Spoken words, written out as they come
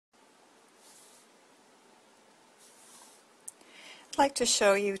I'd like to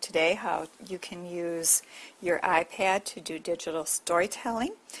show you today how you can use your iPad to do digital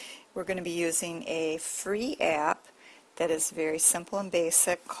storytelling. We're going to be using a free app that is very simple and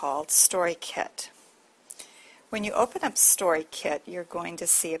basic called StoryKit. When you open up StoryKit, you're going to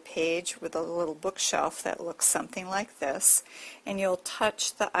see a page with a little bookshelf that looks something like this, and you'll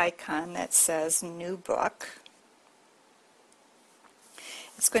touch the icon that says New Book.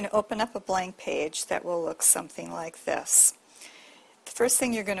 It's going to open up a blank page that will look something like this. The first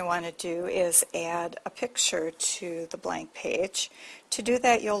thing you're going to want to do is add a picture to the blank page. To do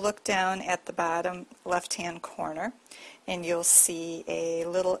that, you'll look down at the bottom left-hand corner and you'll see a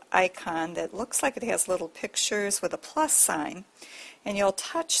little icon that looks like it has little pictures with a plus sign, and you'll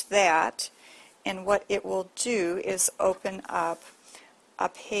touch that, and what it will do is open up a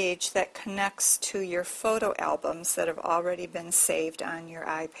page that connects to your photo albums that have already been saved on your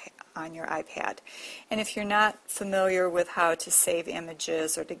iPad. And if you're not familiar with how to save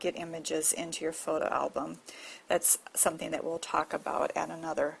images or to get images into your photo album, that's something that we'll talk about at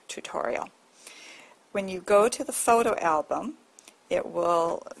another tutorial. When you go to the photo album, it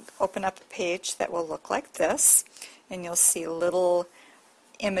will open up a page that will look like this, and you'll see little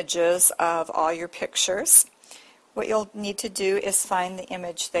images of all your pictures. What you'll need to do is find the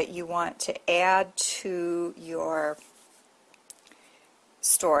image that you want to add to your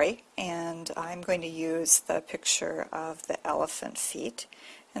story, and I'm going to use the picture of the elephant feet.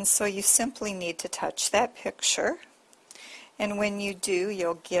 And so you simply need to touch that picture, and when you do,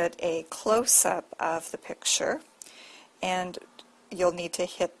 you'll get a close-up of the picture, and you'll need to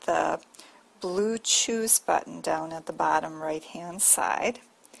hit the blue choose button down at the bottom right-hand side,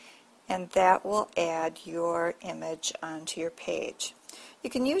 and that will add your image onto your page. You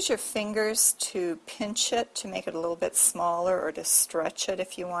can use your fingers to pinch it to make it a little bit smaller, or to stretch it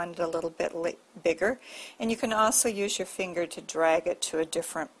if you want it a little bit bigger. And you can also use your finger to drag it to a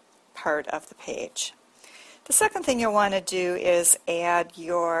different part of the page. The second thing you'll want to do is add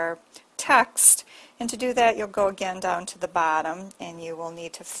your text. And to do that, you'll go again down to the bottom, and you will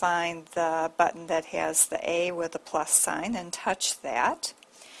need to find the button that has the A with a plus sign and touch that.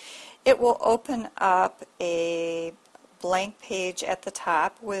 It will open up a blank page at the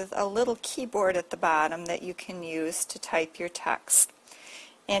top with a little keyboard at the bottom that you can use to type your text.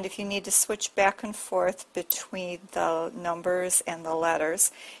 And if you need to switch back and forth between the numbers and the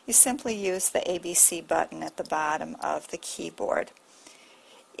letters, you simply use the ABC button at the bottom of the keyboard.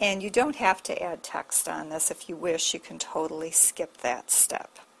 And you don't have to add text on this. If you wish, you can totally skip that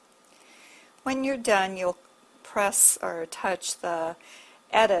step. When you're done, you'll press or touch the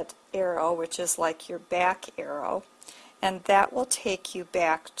edit arrow, which is like your back arrow, and that will take you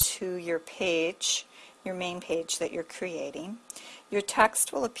back to your page, your main page that you're creating. Your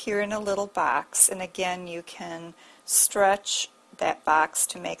text will appear in a little box, and again you can stretch that box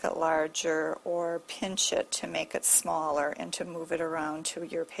to make it larger or pinch it to make it smaller and to move it around to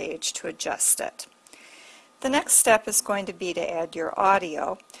your page to adjust it. The next step is going to be to add your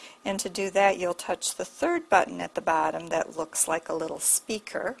audio, and to do that you'll touch the third button at the bottom that looks like a little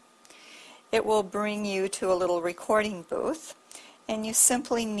speaker. It will bring you to a little recording booth, and you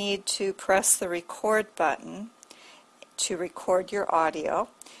simply need to press the record button to record your audio,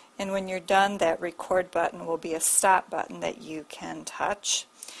 and when you're done, that record button will be a stop button that you can touch.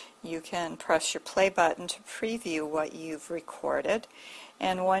 You can press your play button to preview what you've recorded,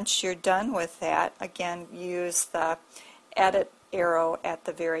 and once you're done with that, again use the edit arrow at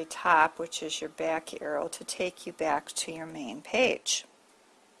the very top, which is your back arrow, to take you back to your main page.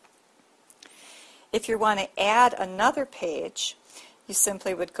 If you want to add another page, you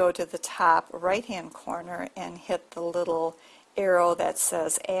simply would go to the top right-hand corner and hit the little arrow that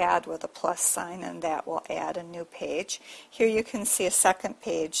says add with a plus sign, and that will add a new page. Here you can see a second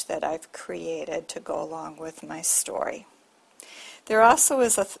page that I've created to go along with my story. There also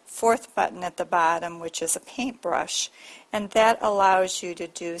is a fourth button at the bottom, which is a paintbrush, and that allows you to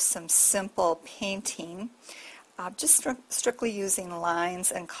do some simple painting, just strictly using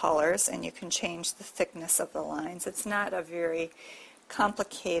lines and colors, and you can change the thickness of the lines. It's not a very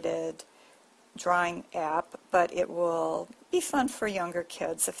complicated drawing app, but it will be fun for younger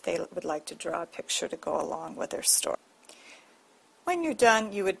kids if they would like to draw a picture to go along with their story. When you're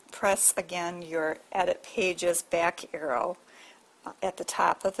done, you would press again your Edit Pages back arrow at the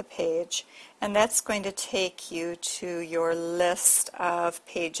top of the page, and that's going to take you to your list of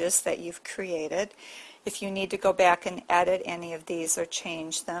pages that you've created. If you need to go back and edit any of these or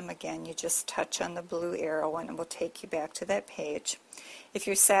change them, again, you just touch on the blue arrow and it will take you back to that page. If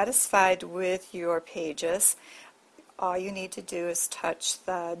you're satisfied with your pages, all you need to do is touch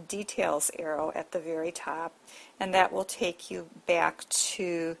the details arrow at the very top, and that will take you back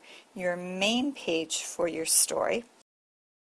to your main page for your story.